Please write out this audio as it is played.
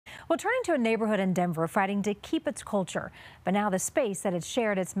Well, turning to a neighborhood in Denver fighting to keep its culture. But now the space that had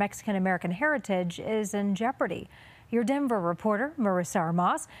shared its Mexican-American heritage is in jeopardy. Your Denver reporter, Marissa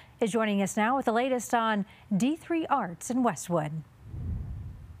Armas, is joining us now with the latest on D3 Arts in Westwood.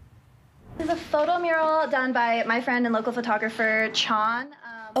 This is a photo mural done by my friend and local photographer, Chan.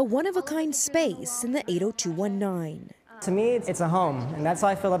 A one-of-a-kind space in the 80219. To me, it's a home, and that's how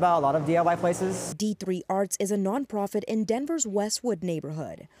I feel about a lot of DIY places. D3 Arts is a nonprofit in Denver's Westwood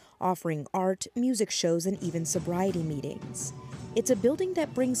neighborhood, offering art, music shows, and even sobriety meetings. It's a building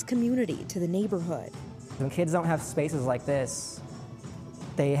that brings community to the neighborhood. When kids don't have spaces like this,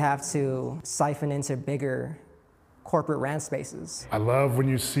 they have to siphon into bigger corporate rant spaces. I love when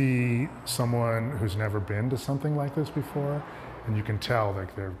you see someone who's never been to something like this before, and you can tell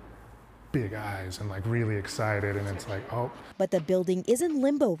like they're big eyes and like really excited, and it's like, oh. But the building is in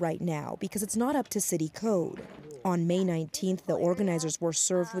limbo right now because it's not up to city code. On May 19th, the organizers were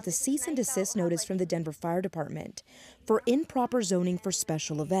served with a cease and desist notice from the Denver Fire Department for improper zoning for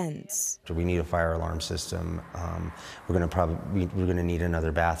special events. We need a fire alarm system. We're going to need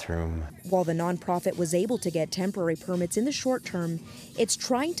another bathroom. While the nonprofit was able to get temporary permits in the short term, it's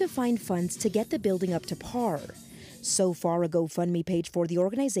trying to find funds to get the building up to par. So far, a GoFundMe page for the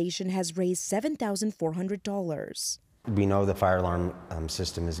organization has raised $7,400. We know the fire alarm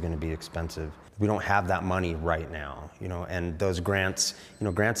system is going to be expensive. We don't have that money right now, and those grants,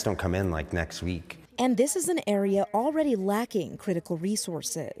 grants don't come in like next week. And this is an area already lacking critical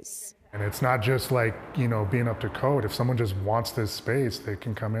resources. And it's not just like, being up to code. If someone just wants this space, they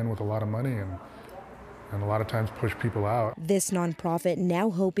can come in with a lot of money and a lot of times push people out. This nonprofit now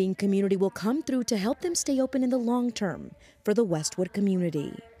hoping community will come through to help them stay open in the long term for the Westwood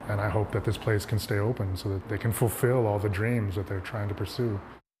community. And I hope that this place can stay open so that they can fulfill all the dreams that they're trying to pursue.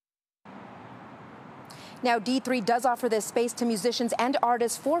 Now, D3 does offer this space to musicians and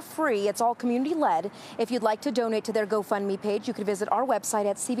artists for free. It's all community-led. If you'd like to donate to their GoFundMe page, you could visit our website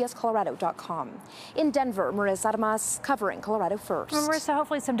at cbscolorado.com. In Denver, Marissa Armas covering Colorado First. Well, Marissa,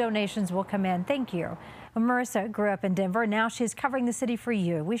 hopefully some donations will come in. Thank you. Well, Marissa grew up in Denver. Now she's covering the city for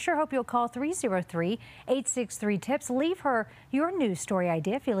you. We sure hope you'll call 303-863-TIPS. Leave her your news story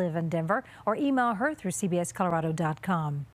idea if you live in Denver, or email her through cbscolorado.com.